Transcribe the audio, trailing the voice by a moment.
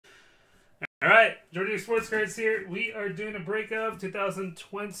right, Georgia Sports Cards here. We are doing a break of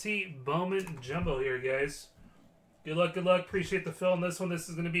 2020 Bowman Jumbo here, guys. Good luck, good luck. Appreciate the fill on this one. This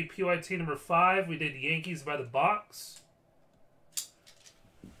is going to be PYT number 5. We did Yankees by the box.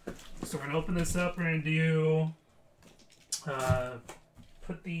 So we're going to open this up. We're going to do...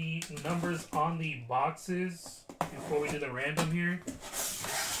 put the numbers on the boxes before we do the random here.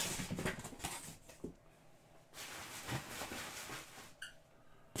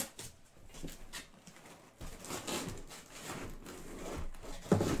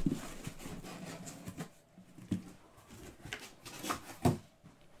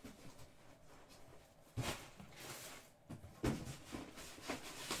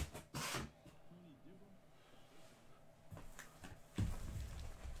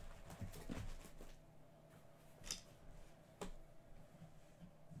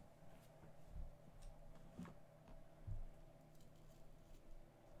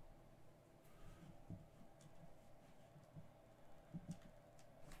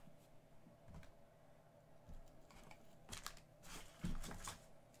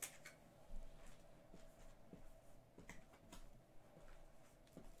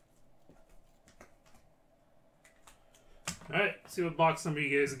 Alright, see what box number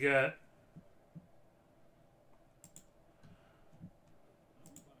you guys got.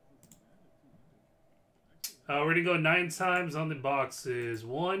 We're going to go 9 times on the boxes.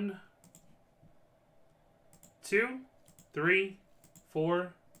 1, 2, 3,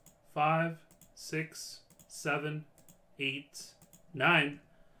 4, 5, 6, 7, 8, 9.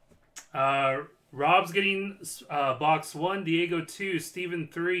 Rob's getting box 1, Diego 2, Steven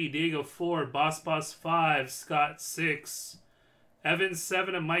 3, Diego 4, Boss 5, Scott 6, Evan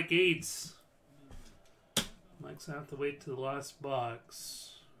 7, and Mike 8. Mike's gonna have to wait to the last box.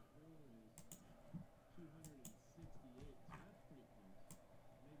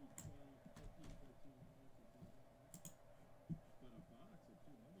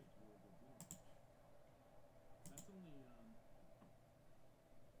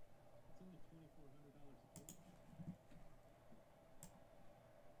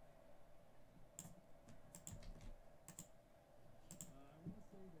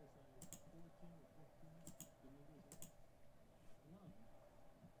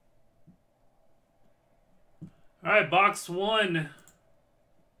 All right, box 1,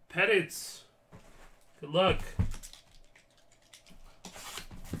 Pettits. Good luck.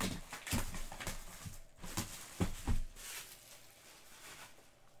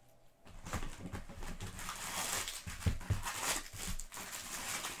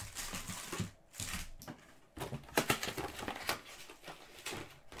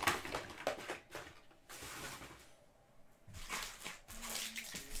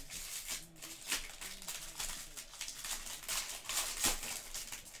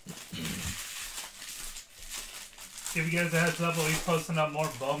 Give you guys a heads up, we'll be posting up more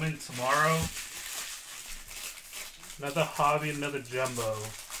Bowman tomorrow. Another hobby, another jumbo.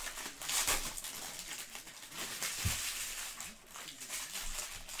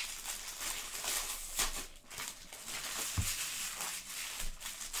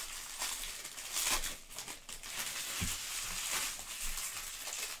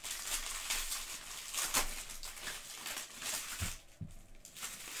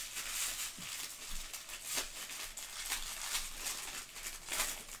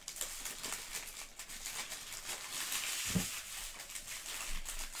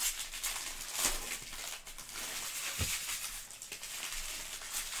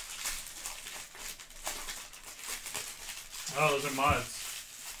 Oh, those are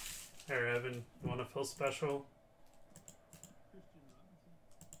mods. Here, Evan, you want to feel special?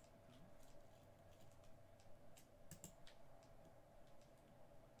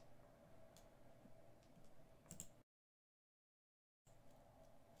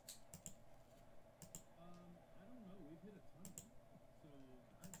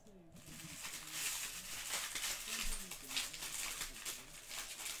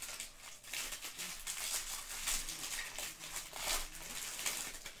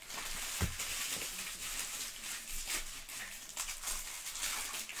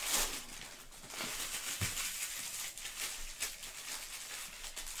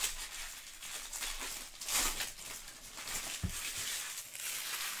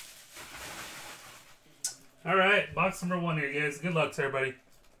 All right, box number 1 here, guys. Good luck to everybody.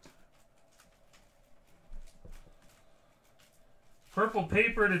 Purple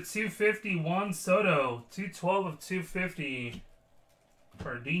paper to 250, Juan Soto. 212 of 250.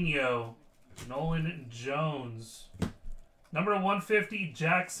 Pardinho. Nolan Jones. Number 150,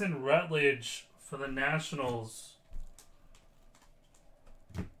 Jackson Rutledge for the Nationals.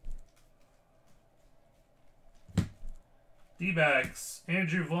 D-backs,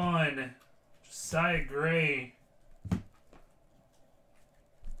 Andrew Vaughn, Josiah Gray.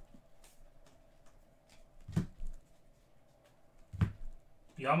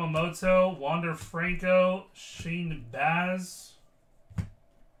 Yamamoto, Wander Franco, Shane Baz.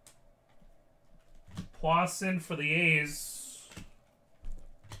 Poisson for the A's.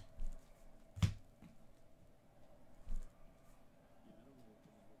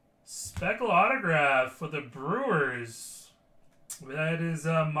 Speckle autograph for the Brewers. That is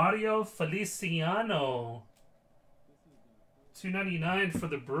Mario Feliciano. $2.99 for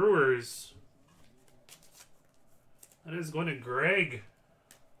the Brewers. That is going to Greg.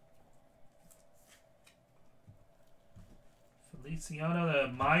 Feliciano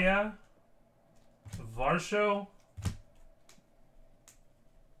to Maya. Varsho.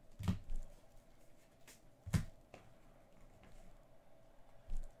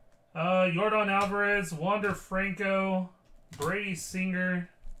 Yordan Alvarez, Wander Franco, Brady Singer.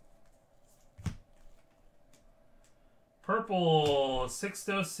 Purple,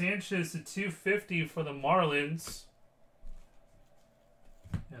 Sixto Sanchez to 250 for the Marlins.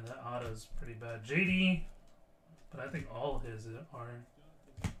 Yeah, that auto's pretty bad. JD, but I think all his are.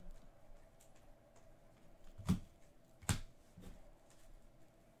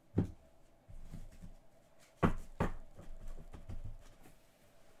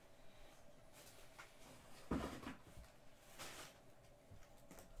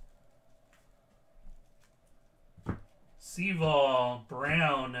 Seaval,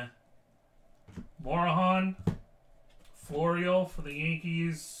 Brown, Morahan, Florial for the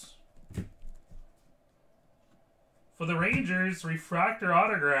Yankees. For the Rangers, refractor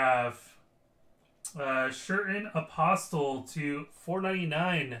autograph. Sherton Apostle to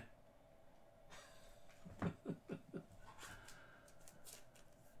 $4.99.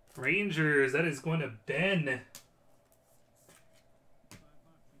 Rangers, that is going to Ben.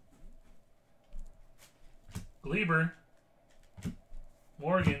 Gleber.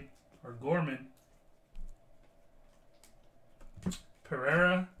 Morgan or Gorman.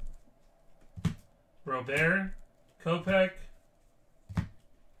 Pereira. Robert. Kopech.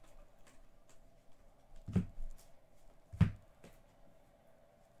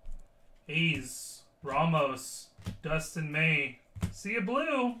 A's. Ramos. Dustin May. See ya,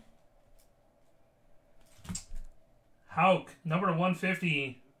 blue. Hauk, number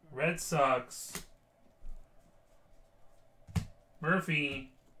 150. Red Sox.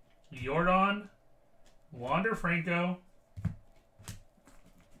 Murphy, Jordan, Wander Franco.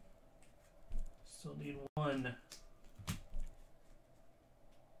 Still need one.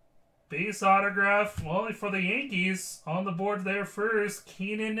 Base autograph, well, for the Yankees, on the board there first,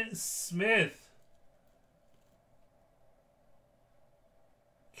 Keenan Smith.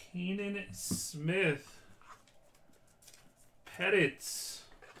 Keenan Smith. Pettit.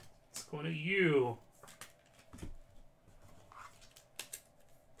 It's going to you.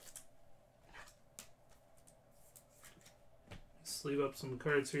 Sleeve up some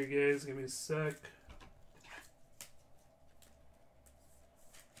cards here, guys. Give me a sec.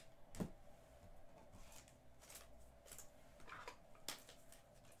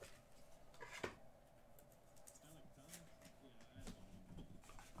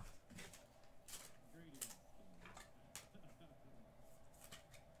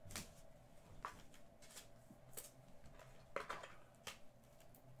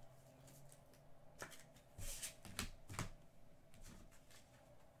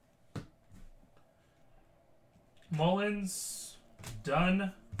 Mullins,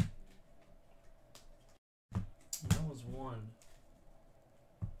 Dunn. That was one.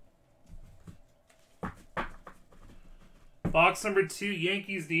 Box number 2,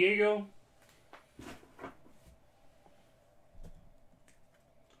 Yankees, Diego.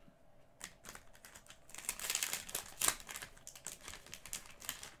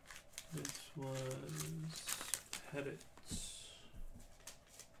 This was Pettit.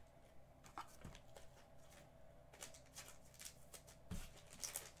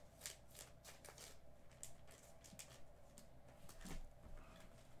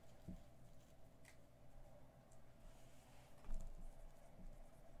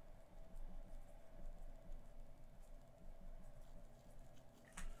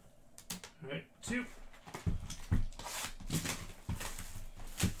 All right, 2.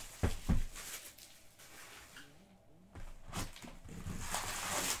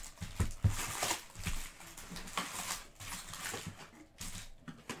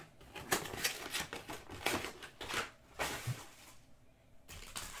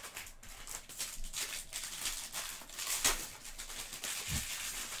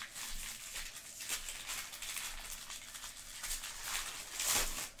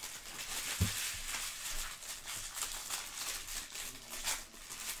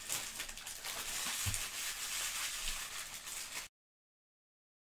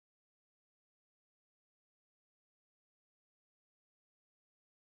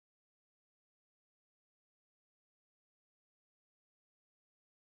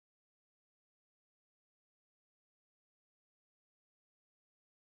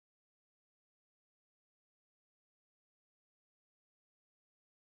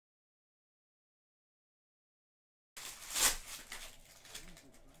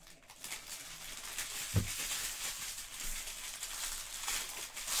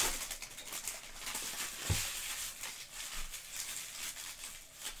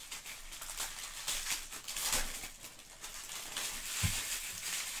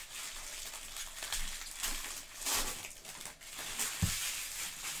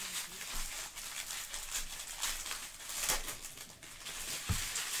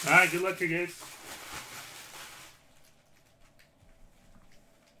 All right, good luck here, guys.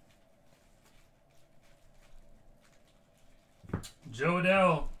 Joe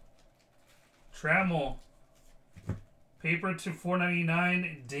Adell, Trammell, paper to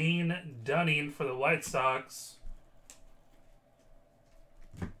 499, Dane Dunning for the White Sox.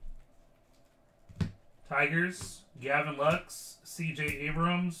 Tigers, Gavin Lux, C.J.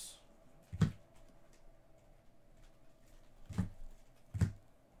 Abrams.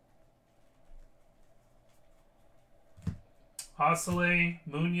 Osele,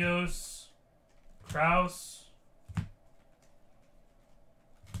 Munoz, Kraus.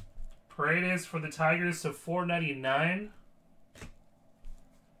 Paredes for the Tigers to 499.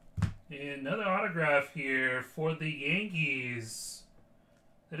 And another autograph here for the Yankees.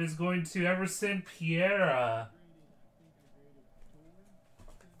 That is going to Everson Piera.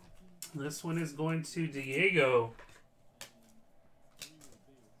 This one is going to Diego.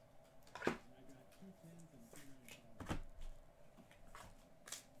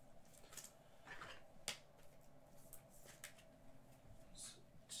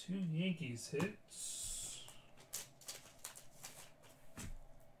 Two Yankees hits.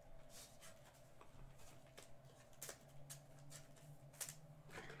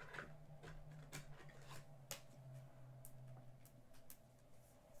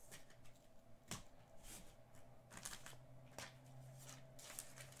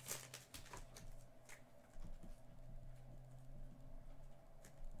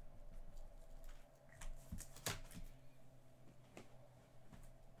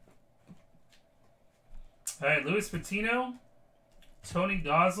 All right, Luis Patino, Tony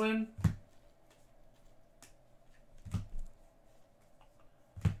Goslin,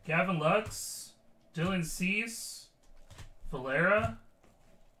 Gavin Lux, Dylan Cease, Valera,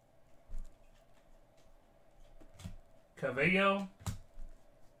 Cabello,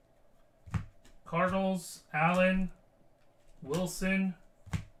 Cardinals, Allen, Wilson,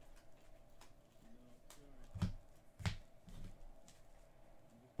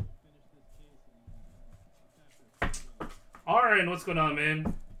 all right, what's going on,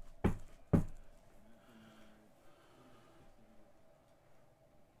 man?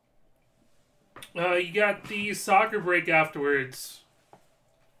 You got the soccer break afterwards.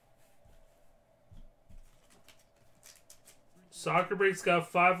 Soccer break's got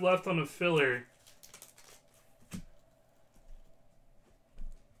 5 left on the filler.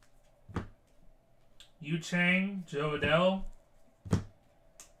 Yu Chang, Joe Adell.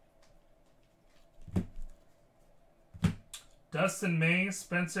 Dustin May,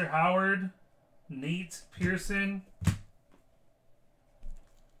 Spencer Howard, Nate Pearson.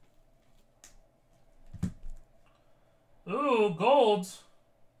 Ooh, gold.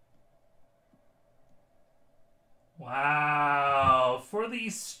 Wow, for the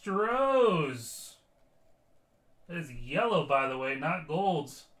Stros. That is yellow, by the way, not gold.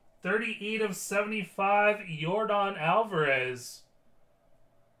 38 of 75, Yordan Alvarez.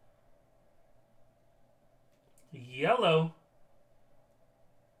 Yellow.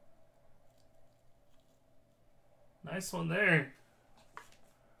 Nice one there.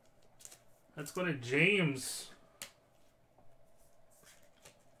 That's going to James.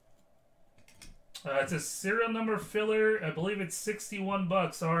 It's a serial number filler. I believe it's 61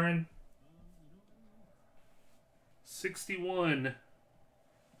 bucks, Aaron. 61. Let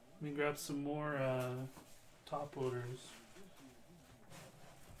me grab some more top loaders.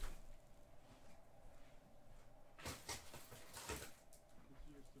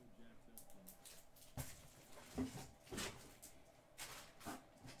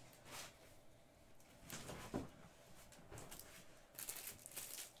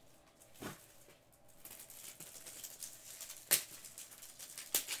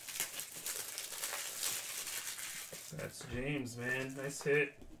 That's James, man. Nice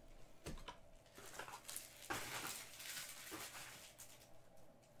hit.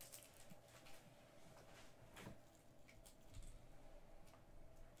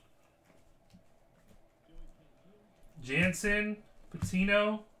 Jansen,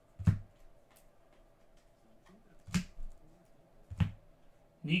 Patino.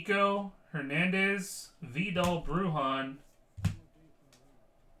 Nico, Hernandez, Vidal Brujan,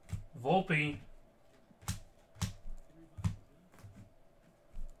 Volpe.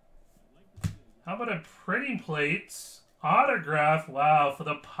 How about a printing plate? Autograph, wow, for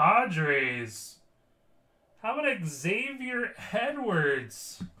the Padres. How about Xavier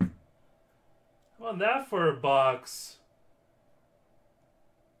Edwards? How about that for a box?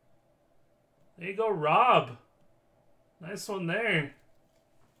 There you go, Rob. Nice one there.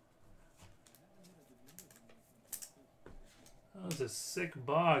 That was is a sick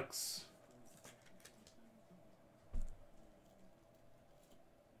box.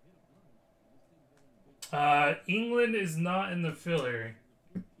 England is not in the filler.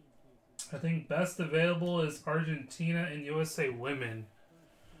 I think best available is Argentina and USA women.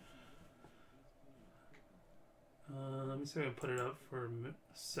 Let me see if I can put it up for a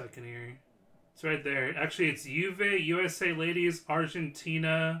second here. It's right there. Actually, it's Juve, USA ladies,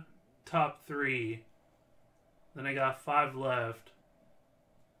 Argentina, top 3. Then I got 5 left.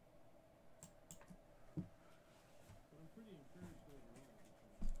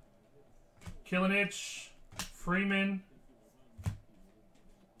 Kilinich, Freeman,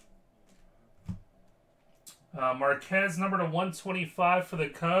 Marquez, number to 125 for the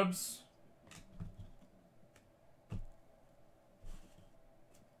Cubs.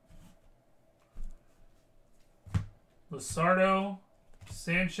 Luzardo,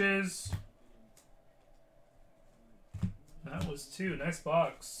 Sanchez. That was 2. Nice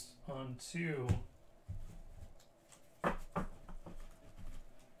box on 2.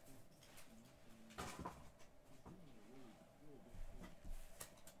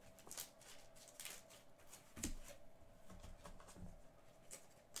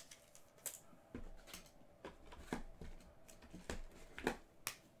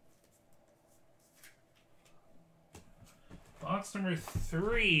 Box number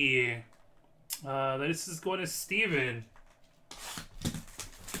 3. This is going to Steven.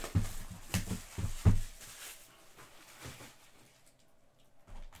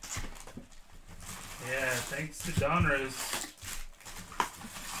 Yeah, thanks to Donruss.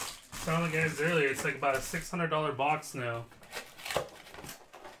 Telling the guys earlier, it's like about a $600 box now.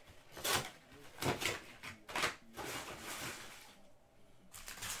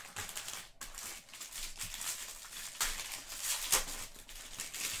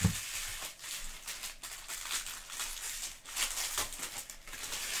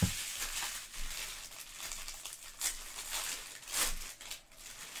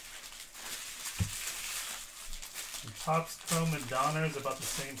 Topps, Chrome, and Donner is about the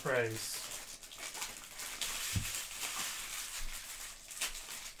same price.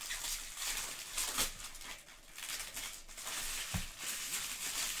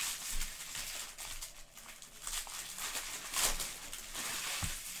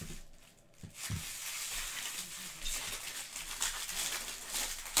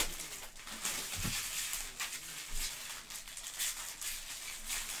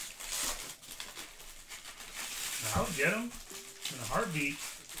 I'll get him in a heartbeat.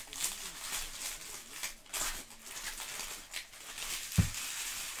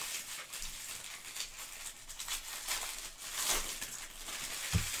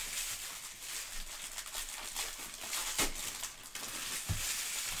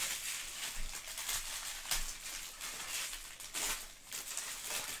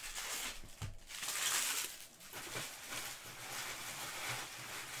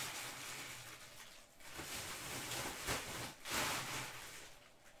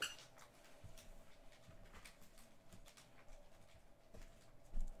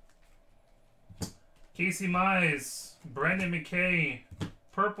 Casey Mize, Brendan McKay,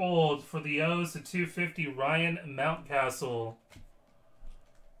 purple for the O's to 250, Ryan Mountcastle.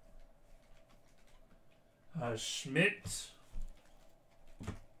 Schmidt.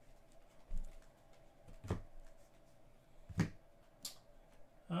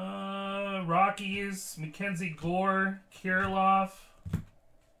 Rockies, Mackenzie Gore, Kirilloff.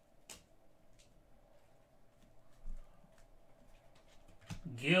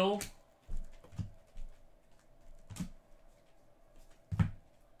 Gill.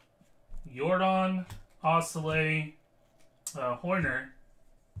 Jordan, Osile, Horner.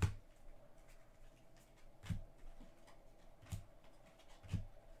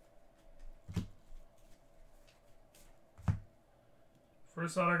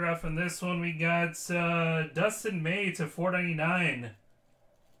 First autograph in this one, we got Dustin May to 499.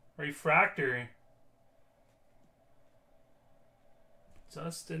 Refractor.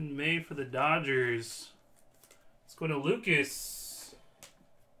 Dustin May for the Dodgers. Let's go to Lucas.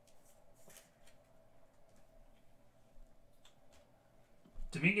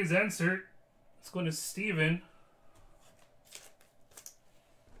 Dominguez insert. Let's go to Steven.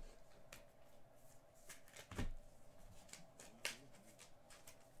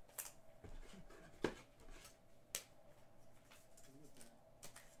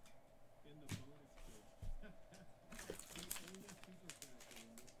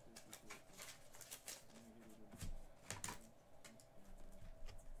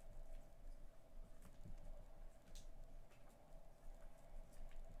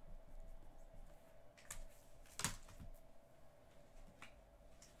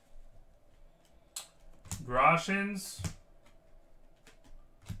 Groshans.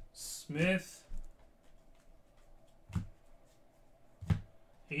 Smith.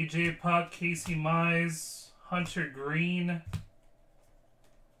 AJ Puck, Casey Mize, Hunter Green.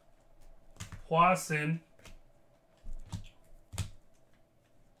 Poisson.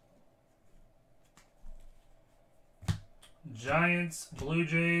 Giants, Blue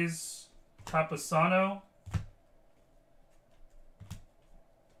Jays, Capasano.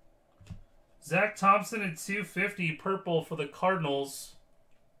 Zach Thompson at 250, purple for the Cardinals.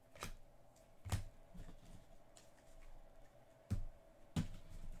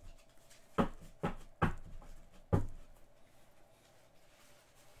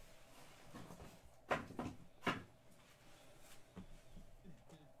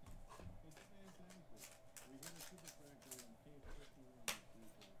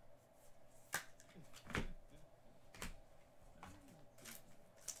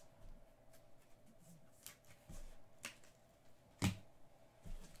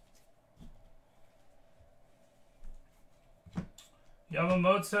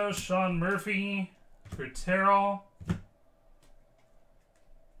 Yamamoto, Sean Murphy for Terrell.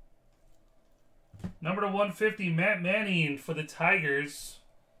 Number to 150, Matt Manning for the Tigers.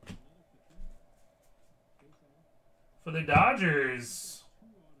 For the Dodgers,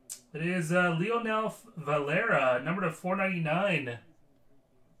 it is Leonel Valera, number to 499.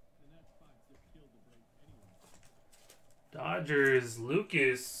 Dodgers,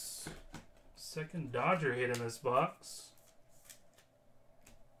 Lucas. Second Dodger hit in this box.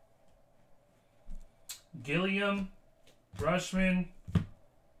 Gilliam, Rushman,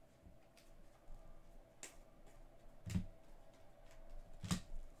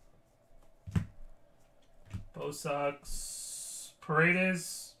 Bosox,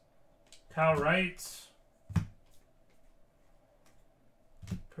 Paredes, Kyle Wright,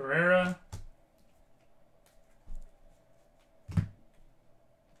 Pereira,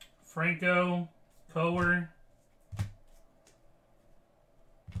 Franco, Cower,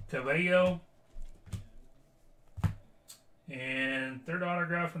 Cabello. And third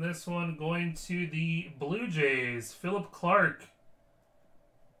autograph in this one going to the Blue Jays, Philip Clark.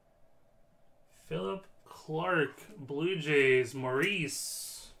 Philip Clark, Blue Jays,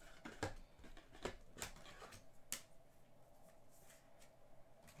 Maurice.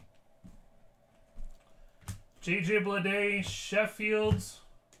 JJ Bleday, Sheffield.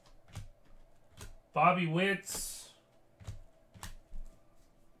 Bobby Witt.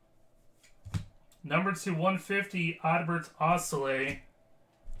 Number to 150, Adbert Osele.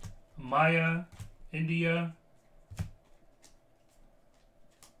 Maya, India.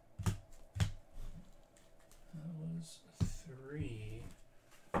 That was 3.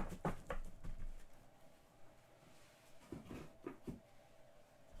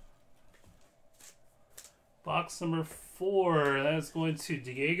 Box number 4, that is going to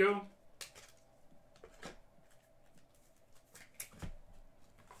Diego.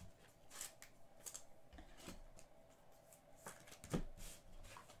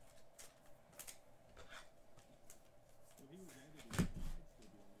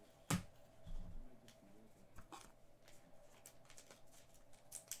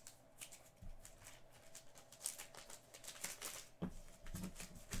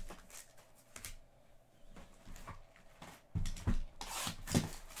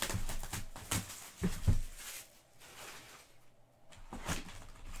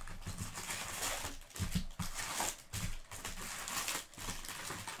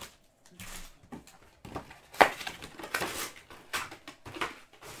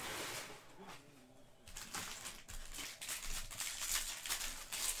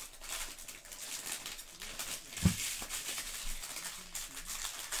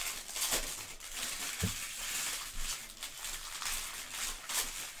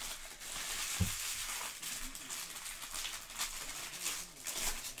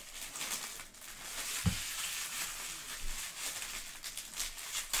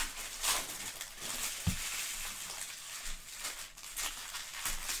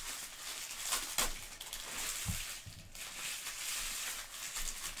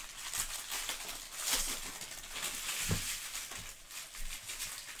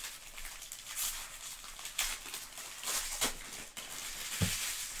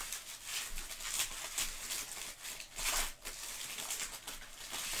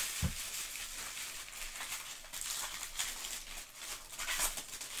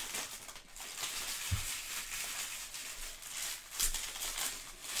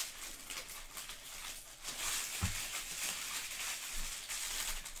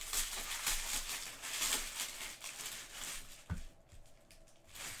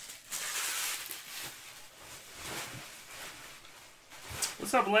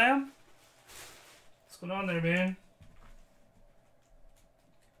 What's up, Lamb? What's going on there, man?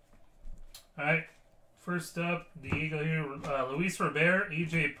 Alright. First up, Diego here. Luis Robert,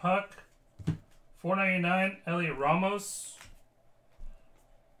 AJ Puck. $4.99, Elliot Ramos.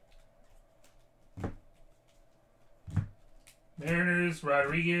 Mariners,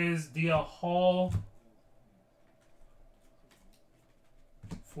 Rodriguez, DL Hall.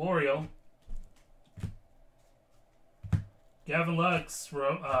 Florio. Gavin Lux,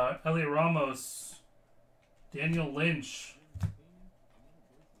 Elliot Ramos. Daniel Lynch.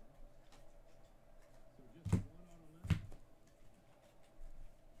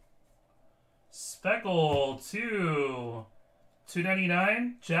 Speckle,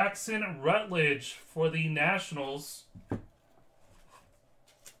 $2.99. Jackson Rutledge for the Nationals.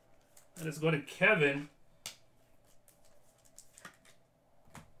 That is going to Kevin.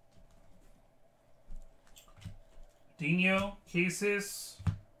 Dino, Cases.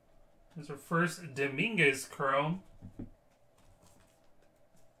 There's our first Dominguez Chrome.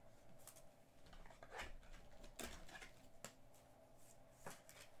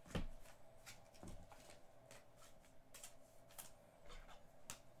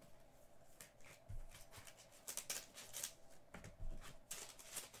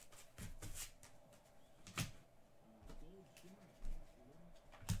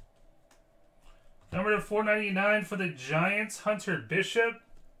 Number 499 for the Giants, Hunter Bishop.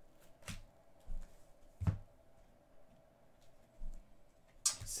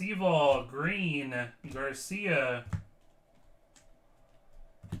 Seaval, Green, Garcia.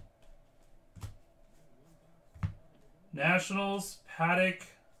 Nationals, Paddock,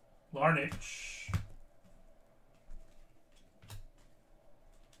 Larnach.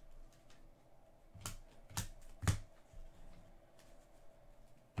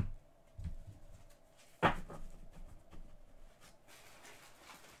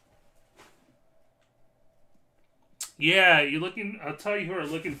 Yeah, you're looking. I'll tell you who we're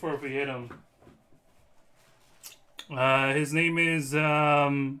looking for if we hit him. His name is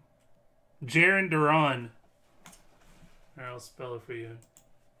Jaron Duran. I'll spell it for you.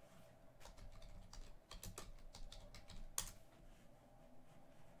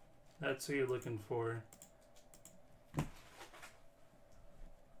 That's who you're looking for.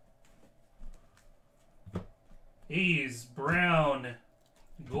 Hayes, Brown,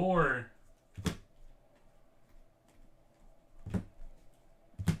 Gore.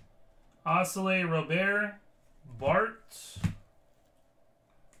 Osile, Robert, Bart.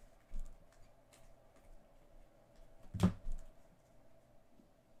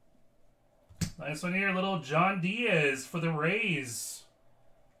 Nice one here, little John Diaz for the Rays.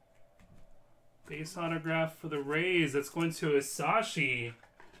 Base autograph for the Rays. That's going to Isashi.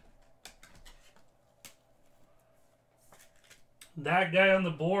 That guy on the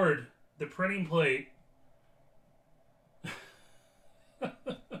board, the printing plate.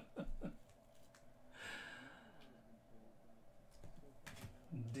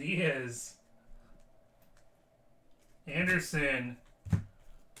 Diaz. Anderson.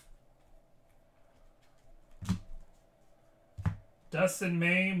 Dustin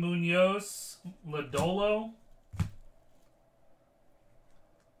May, Munoz, Lodolo.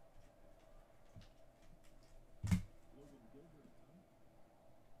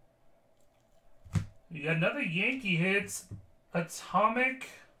 You got another Yankee hits. Atomic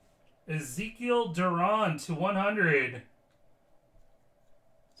Ezekiel Duran to 100.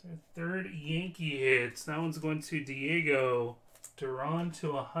 It's our third Yankee hits. That one's going to Diego. Duran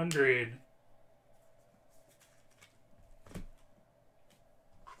to 100.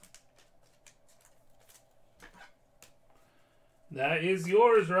 That is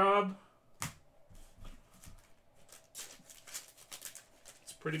yours, Rob.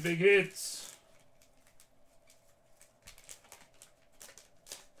 It's pretty big hits.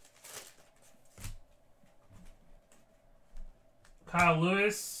 Kyle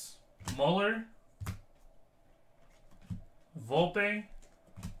Lewis, Muller, Volpe.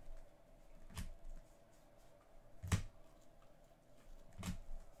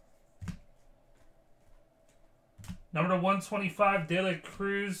 Number 125, De La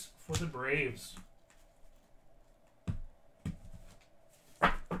Cruz for the Braves.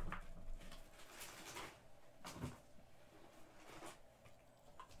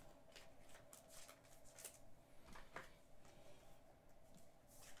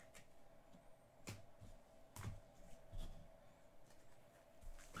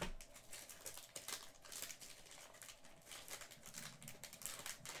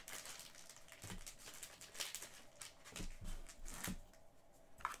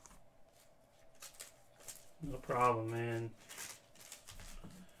 No problem, man.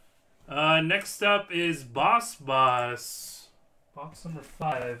 Next up is Boss. Box number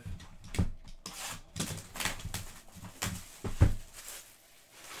 5.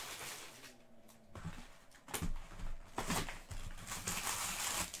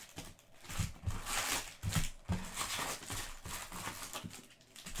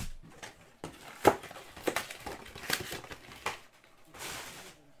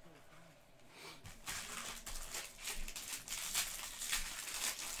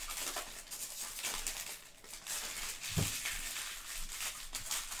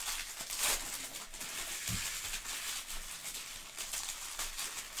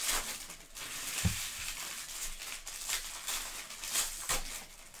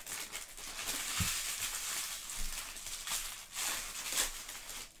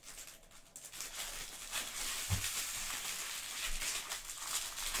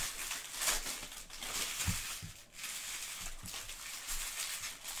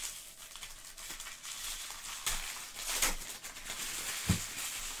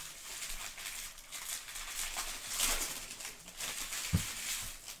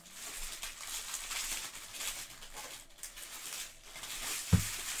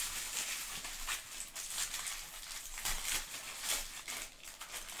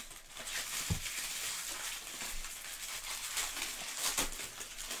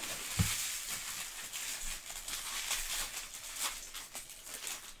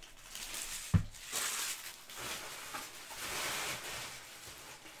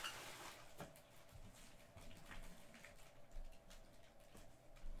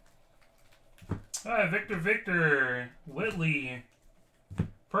 Alright, Victor Whitley.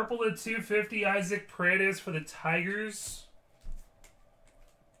 Purple to 250, Isaac Paredes for the Tigers.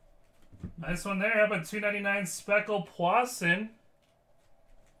 Nice one there. How about 299 Speckle Poisson?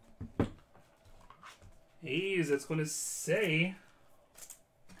 A's, that's going to say.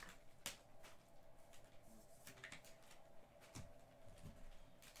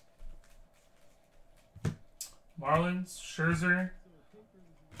 Marlins, Scherzer,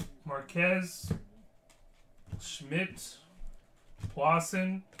 Marquez, Schmidt,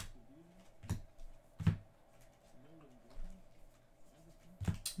 Poisson,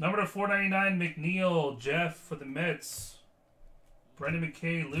 number to 499, McNeil, Jeff for the Mets, Brendan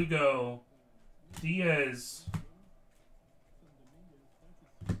McKay, Lugo, Diaz,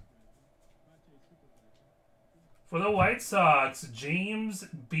 for the White Sox, James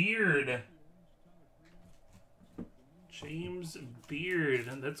Beard.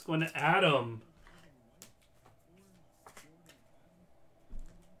 And that's going to Adam.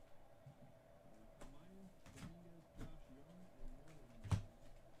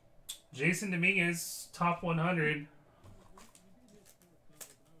 Jason Dominguez, top 100.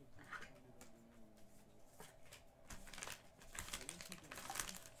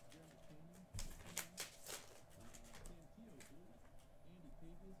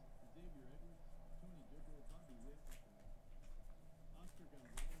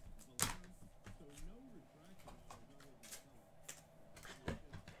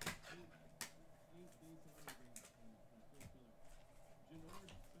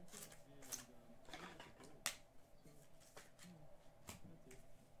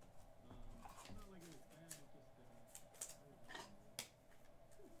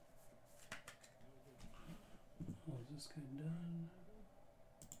 Done.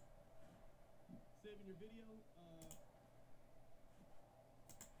 Saving your video.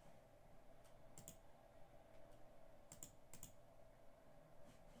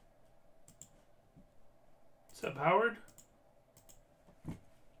 What's up, Howard?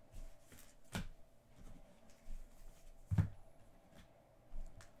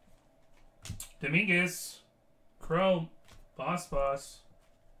 Dominguez, Chrome, Boss.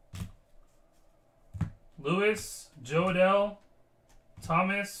 Lewis, Joedel,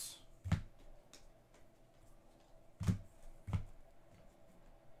 Thomas,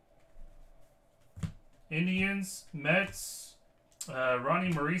 Indians, Mets,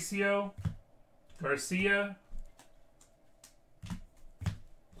 Ronnie Mauricio, Garcia,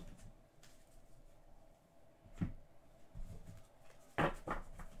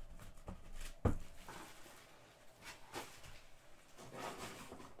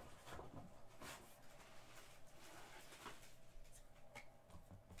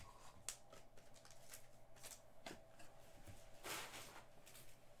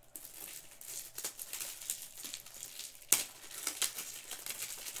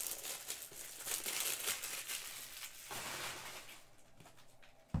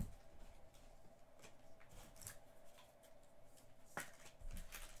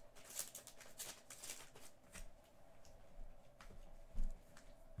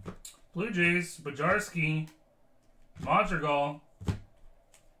 Blue Jays, Bajarski, Madrigal,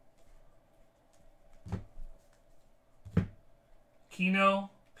 Kino,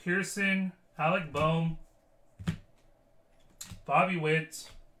 Pearson, Alec Bohm, Bobby Witt,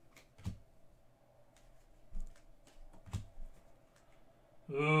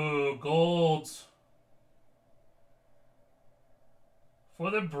 ooh, gold for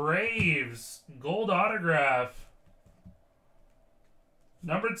the Braves, gold autograph.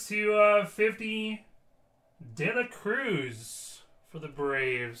 Number 250, De La Cruz for the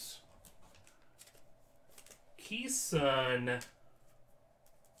Braves. Keyson.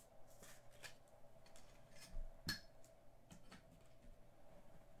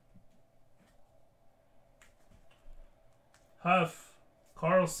 Huff,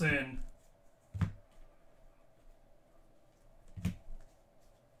 Carlson.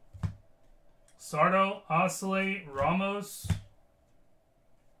 Sardo, Osile, Ramos.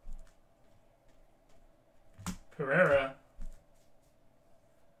 Pereira.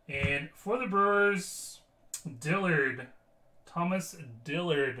 And for the Brewers, Dillard. Thomas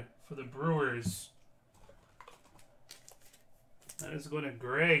Dillard for the Brewers. That is going to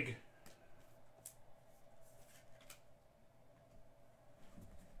Greg.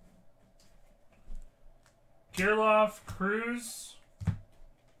 Kirilloff, Cruz.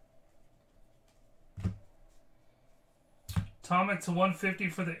 Tomic to 150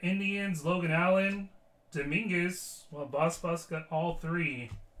 for the Indians, Logan Allen. Dominguez, well, Boss got all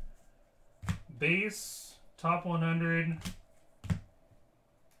three. Base, top 100.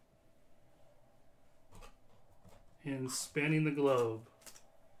 And spanning the globe.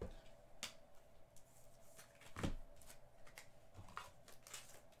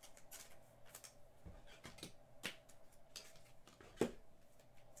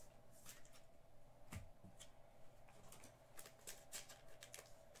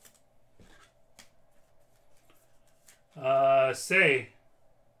 Say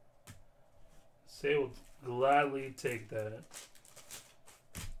will gladly take that.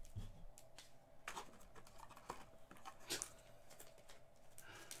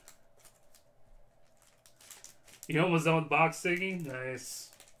 You almost done with box digging?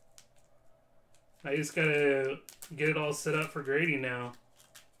 Nice. I just gotta get it all set up for grading now.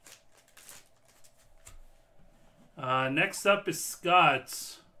 Next up is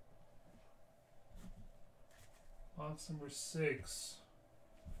Scott's. Box number 6.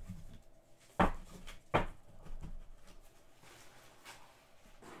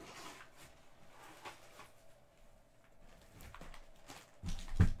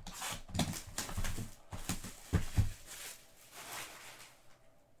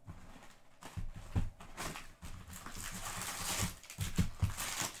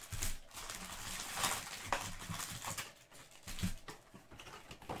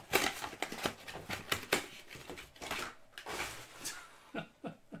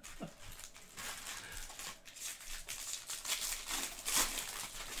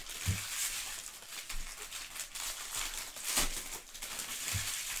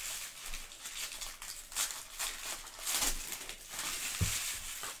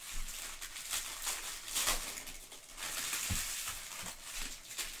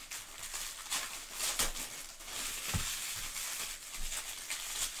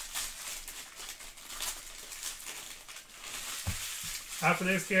 After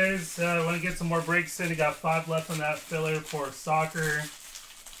this, guys, I want to get some more breaks in. We got 5 left on that filler for soccer.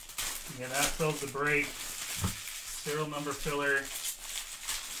 And that fills the break. Serial number filler.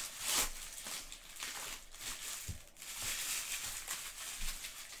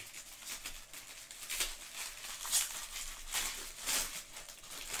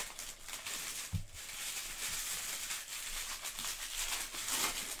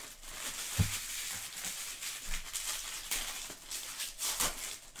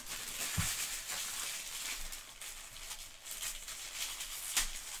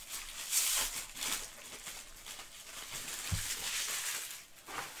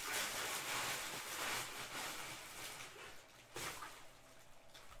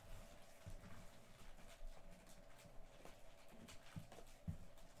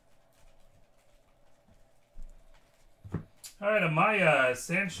 All right, Amaya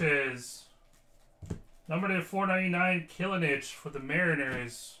Sanchez, number to 499, Kilinich for the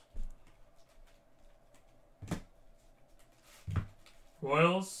Mariners.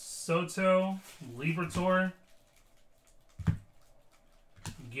 Royals, Soto, Libertor,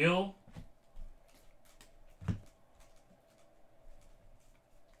 Gill,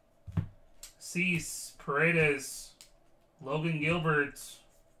 Cease, Paredes, Logan Gilbert,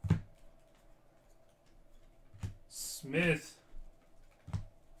 Smith,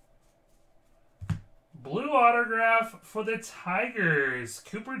 Blue autograph for the Tigers.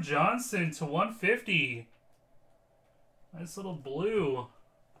 Cooper Johnson to 150. Nice little blue.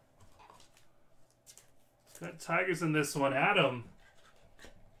 Got Tigers in this one. Adam.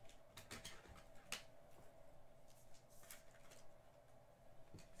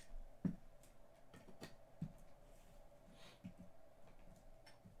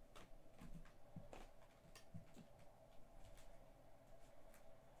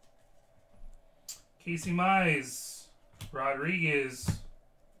 Casey Mize, Rodriguez,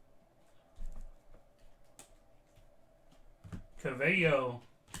 Cavello,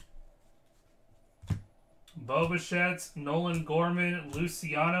 Bo Bichette, Nolan Gorman,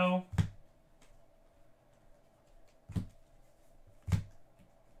 Luciano,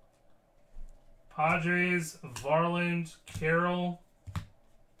 Padres, Varland, Carroll,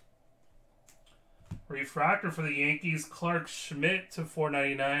 refractor for the Yankees, Clark Schmidt to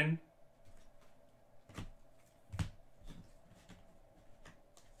 499.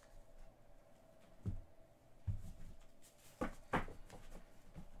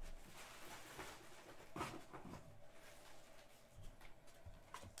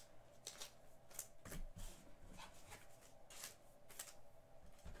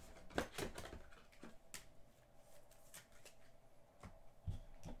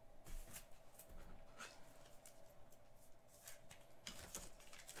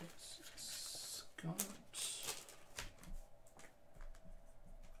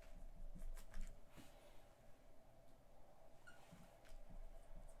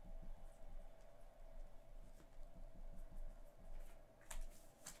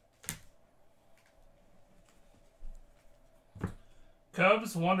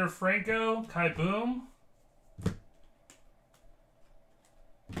 Cubs, Wander Franco, Kai Boom.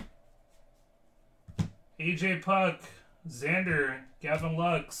 AJ Puck, Xander, Gavin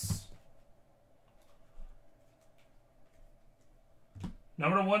Lux.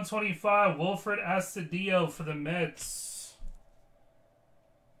 Number 125, Wilfred Astudillo for the Mets.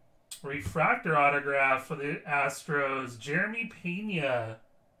 Refractor autograph for the Astros, Jeremy Pena.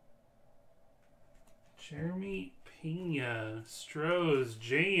 Jeremy Pena, Strohs,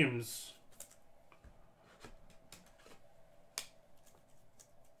 James.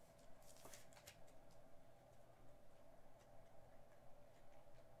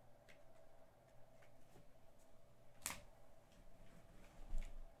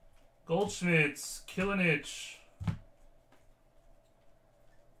 Goldschmidt, Kilinich.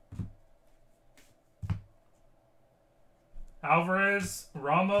 Alvarez,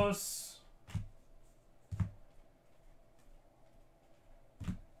 Ramos.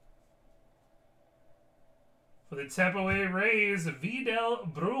 For the Tampa Bay Rays, Vidal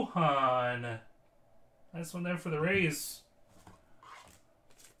Brujan. Nice one there for the Rays.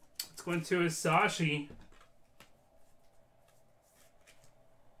 Let's go into Hisashi.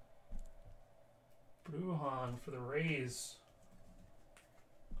 Brujan for the Rays.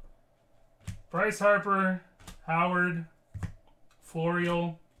 Bryce Harper, Howard,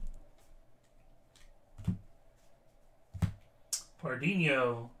 Florial,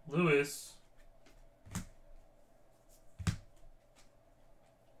 Pardinho, Lewis.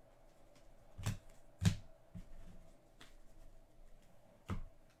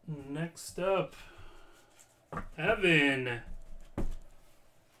 Next up, Evan.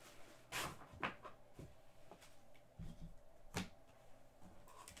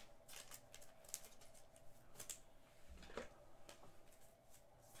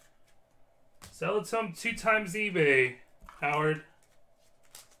 Sell it some 2 times eBay, Howard.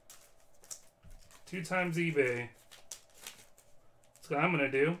 2 times eBay. That's what I'm going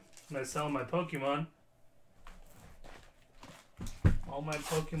to do when I sell my Pokemon. All my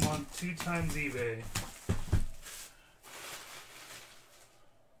Pokemon 2 times eBay.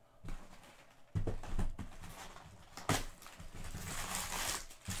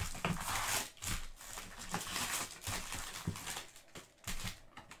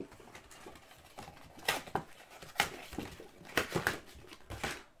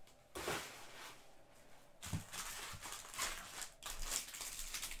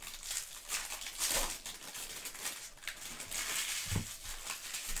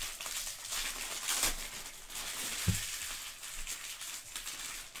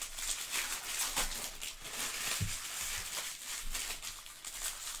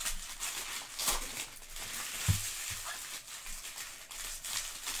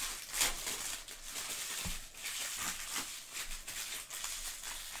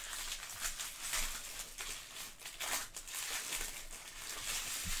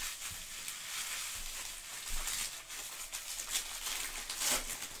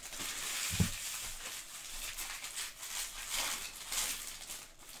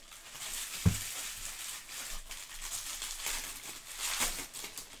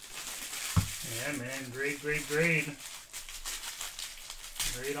 man. Great, great, great.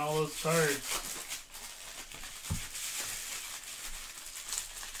 Great all those cards.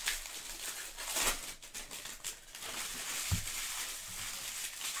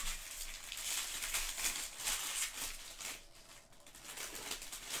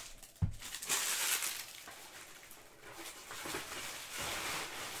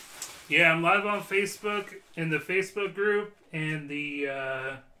 Yeah, I'm live on Facebook, in the Facebook group, and the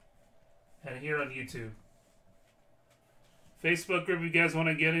and here on YouTube. Facebook group, if you guys want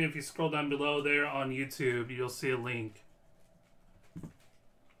to get in, if you scroll down below there on YouTube, you'll see a link.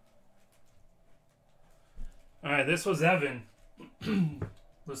 Alright, this was Evan.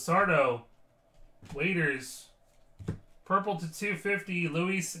 Luzardo. Waiters. Purple to 250,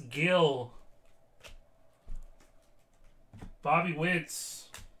 Luis Gill. Bobby Witts.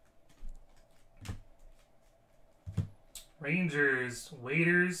 Rangers,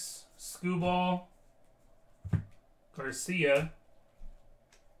 Waiters, Skubal, Garcia.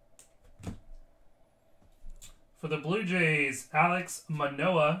 For the Blue Jays, Alex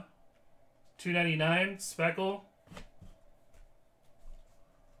Manoah, $2.99, Speckle.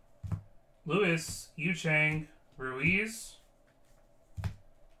 Lewis, Yuchang, Ruiz.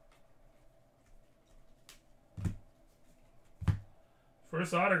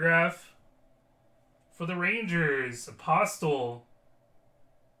 First autograph. For the Rangers, Apostle.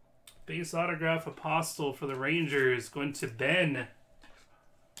 Base autograph Apostle for the Rangers. Going to Ben.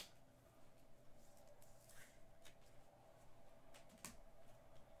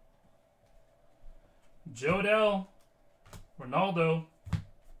 Jodell. Ronaldo.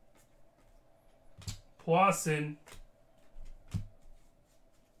 Poisson.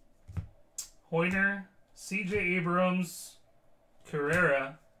 Hoyner. CJ Abrams.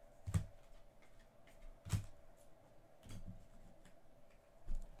 Carrera.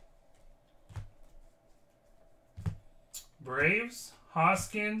 Braves,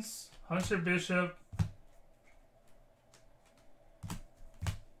 Hoskins, Hunter Bishop,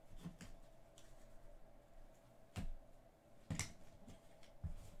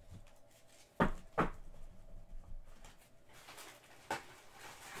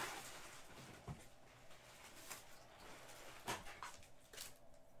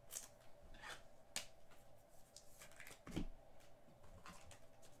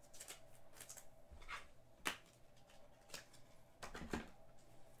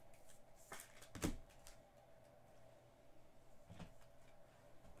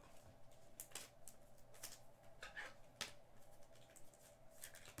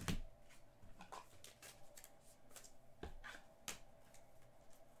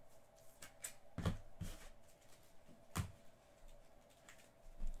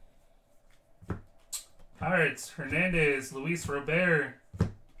 Pirates, Hernandez, Luis Robert.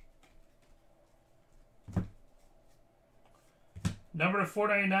 Number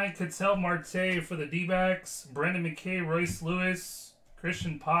 499, Ketel Marte for the D-backs. Brandon McKay, Royce Lewis,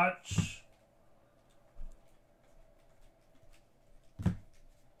 Christian Potch.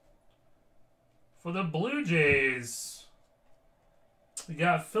 For the Blue Jays, we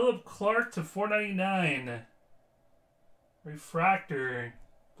got Philip Clark to 499. Refractor.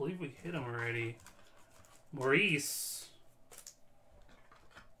 I believe we hit him already. Maurice.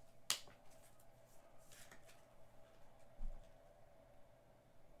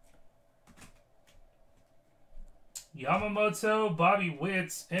 Yamamoto, Bobby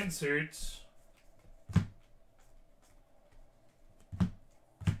Witts, insert.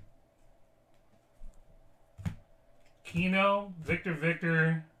 Kino,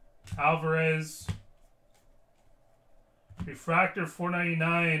 Victor, Alvarez. Refractor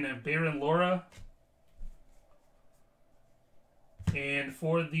 499, Baron Laura. And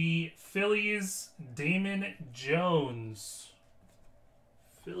for the Phillies, Damon Jones.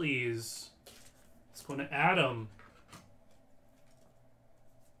 Phillies. It's going to Adam.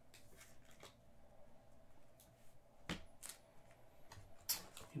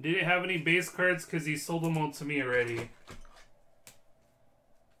 He didn't have any base cards because he sold them all to me already.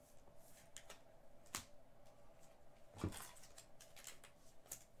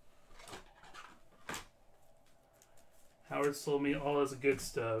 Howard sold me all his good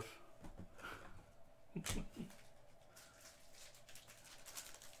stuff.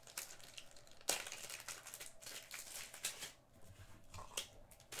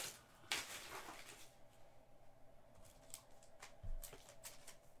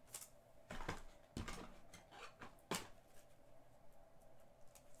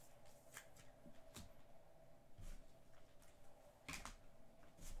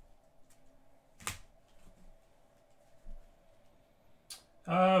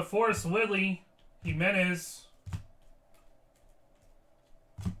 Forrest Whitley, Jimenez.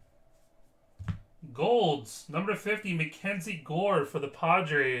 Golds, number 50, Mackenzie Gore for the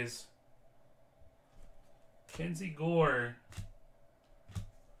Padres. Mackenzie Gore.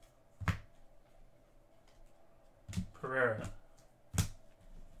 Pereira.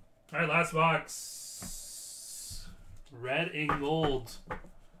 All right, last box. Red and gold.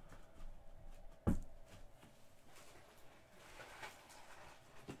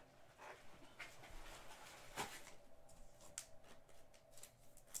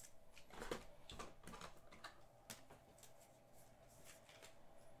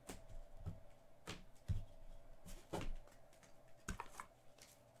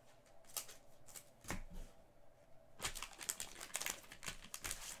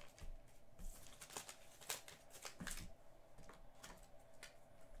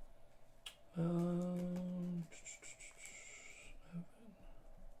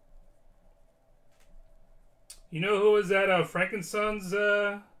 You know who was at Frankenson's,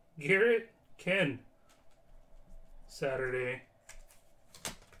 Garrett? Ken. Saturday.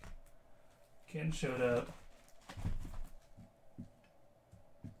 Ken showed up.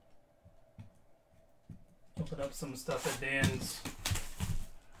 Open up some stuff at Dan's.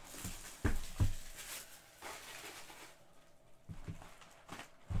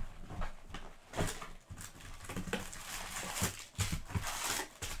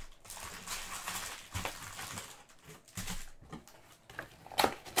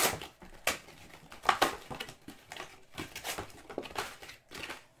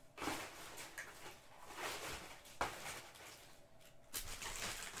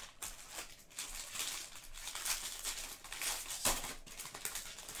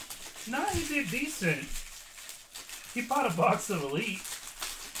 No, he did decent. He bought a box of Elite,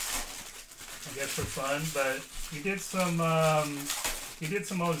 I guess for fun, but he did some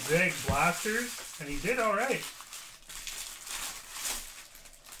Mosaic blasters, and he did all right.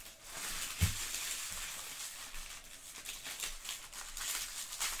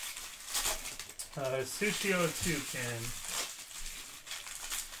 Sushio Toucan.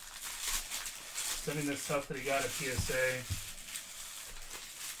 Sending the stuff that he got at PSA.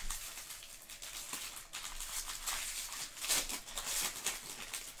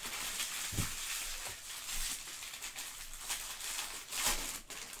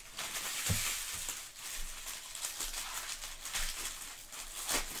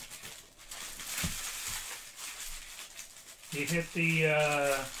 You hit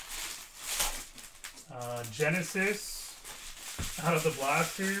the Genesis out of the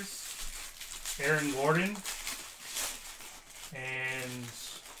blasters, Aaron Gordon, and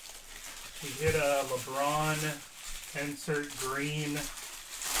you hit a LeBron insert green,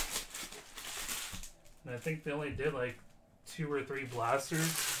 and I think they only did like 2 or 3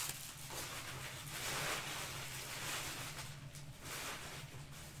 blasters.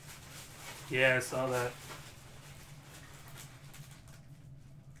 Yeah, I saw that.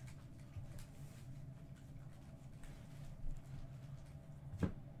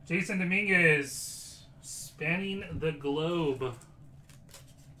 Jason Dominguez, spanning the globe.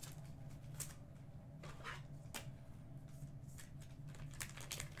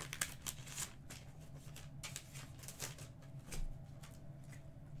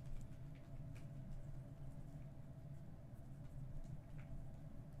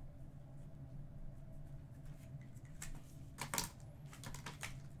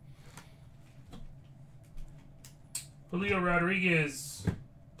 Julio Rodriguez,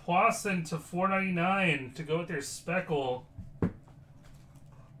 Poisson to 499 to go with their speckle.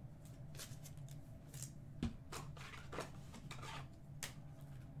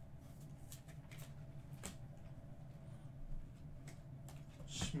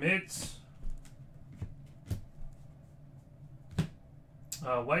 Schmidt.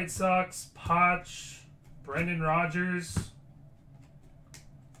 White Sox, Potch, Brendan Rodgers.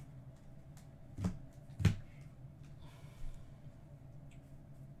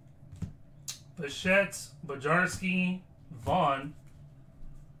 Bichette, Bajarski, Vaughn.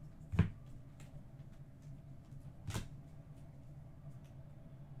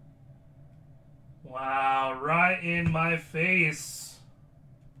 Wow, right in my face.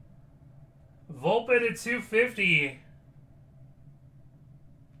 Volpe to 250.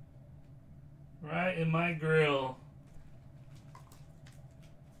 Right in my grill.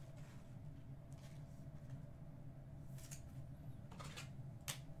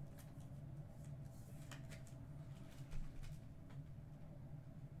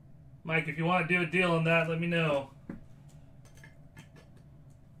 Mike, if you want to do a deal on that, let me know.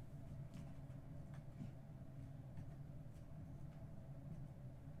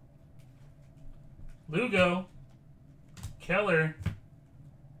 Lugo. Keller.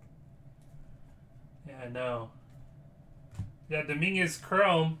 Yeah, no. Yeah, Dominguez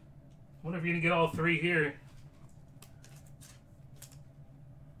Chrome. I wonder if you're going to get all three here.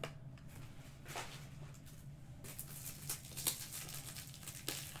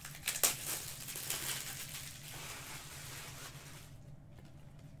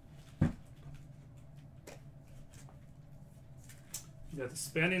 You got the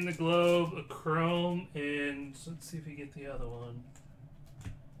Spanning the Globe, a Chrome, and let's see if you get the other one.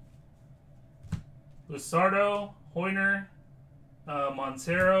 Lusardo, Hoyner,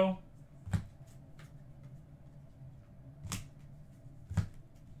 Montero.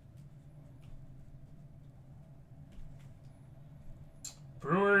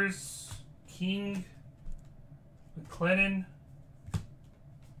 Brewers, King, McLennan,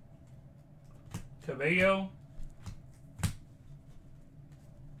 Cabello.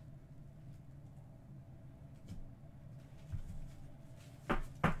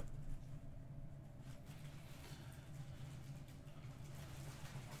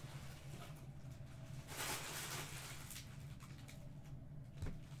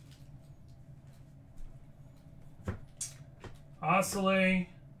 Osile,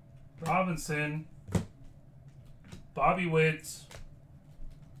 Robinson, Bobby Witt,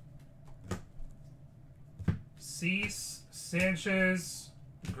 Cease, Sanchez,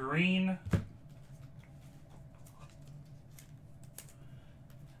 Green,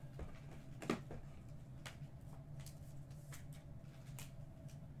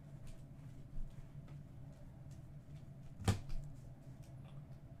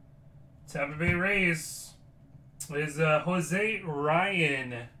 Tampa Bay Rays. Is Jose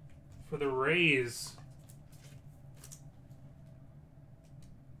Ryan for the Rays.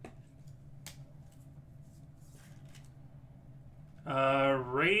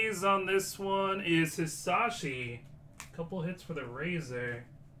 Rays on this one is Hisashi. Couple hits for the Rays there.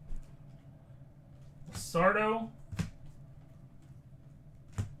 Sardo.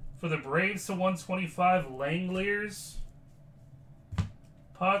 For the Braves to 125, Langoliers.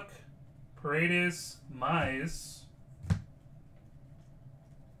 Puck. Paredes, Mize.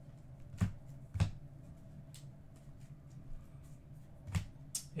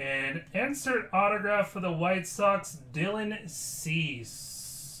 And insert autograph for the White Sox, Dylan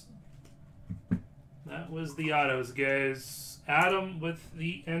Cease. That was the autos, guys. Adam with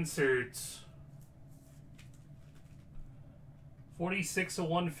the insert. 46 of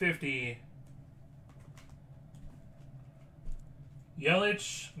 150.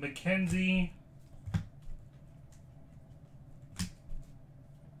 Yelich, McKenzie,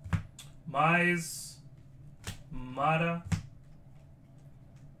 Mize, Mata,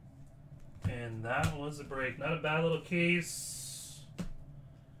 and that was a break. Not a bad little case.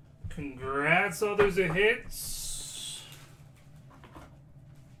 Congrats, all those are hits.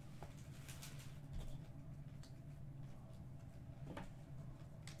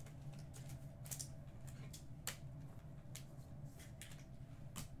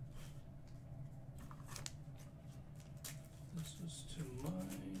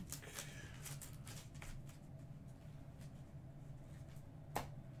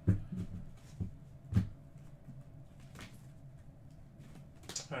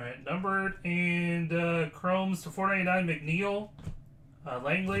 Alright, numbered and chromes to 499, McNeil,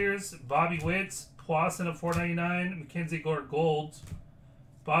 Langoliers, Bobby Witt, Poisson of 499, Mackenzie Gore Gold,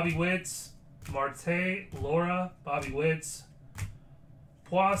 Bobby Witt, Marte, Laura, Bobby Witt,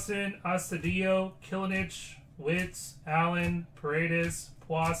 Poisson, Astudillo, Kilinich, Witt, Allen, Paredes,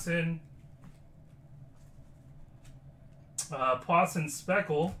 Poisson, Poisson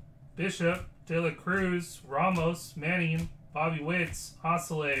Speckle, Bishop, De La Cruz, Ramos, Manning, Bobby Witts,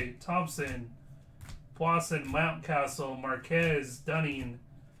 Osile, Thompson, Poisson, Mountcastle, Marquez, Dunning,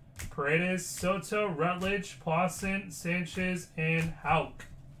 Paredes, Soto, Rutledge, Poisson, Sanchez, and Houck.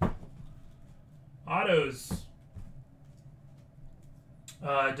 Autos.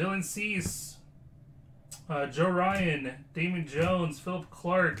 Dylan Cease, Joe Ryan, Damon Jones, Philip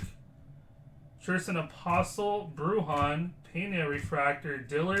Clark, Tristan Apostle, Bruhan, Pena Refractor,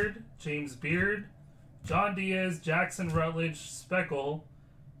 Dillard, James Beard, John Diaz, Jackson Rutledge, Speckle,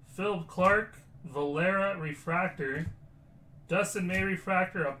 Philip Clark, Valera Refractor, Dustin May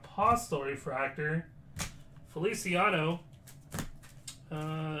Refractor, Apostle Refractor, Feliciano,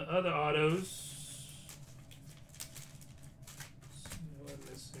 other autos. Let's see what I'm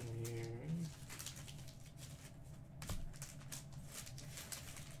missing here.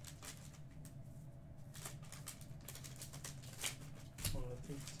 Well, I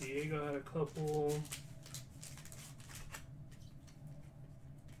think Diego had a couple.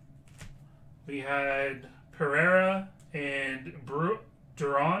 We had Pereira and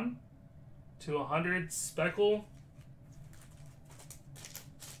Duran to 100 Speckle.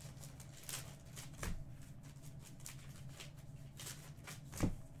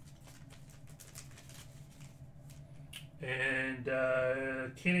 And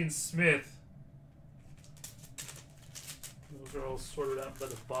Kenan Smith. Those are all sorted out by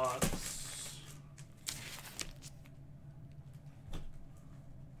the box.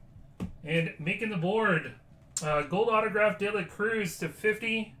 And making the board. Gold autograph De La Cruz to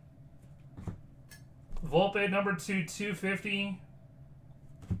 50. Volpe number 2, 250.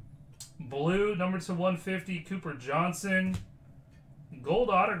 Blue number 2, 150. Cooper Johnson. Gold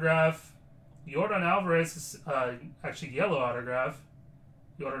autograph. Jordan Alvarez is actually yellow autograph.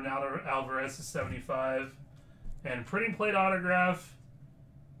 Jordan Alvarez is 75. And printing plate autograph.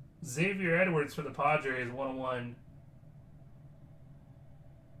 Xavier Edwards for the Padres, 101.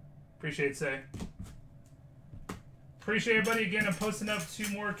 Appreciate it, Say. Appreciate everybody. Again, I'm posting up 2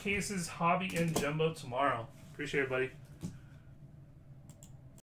 more cases, Hobby and Jumbo, tomorrow. Appreciate everybody.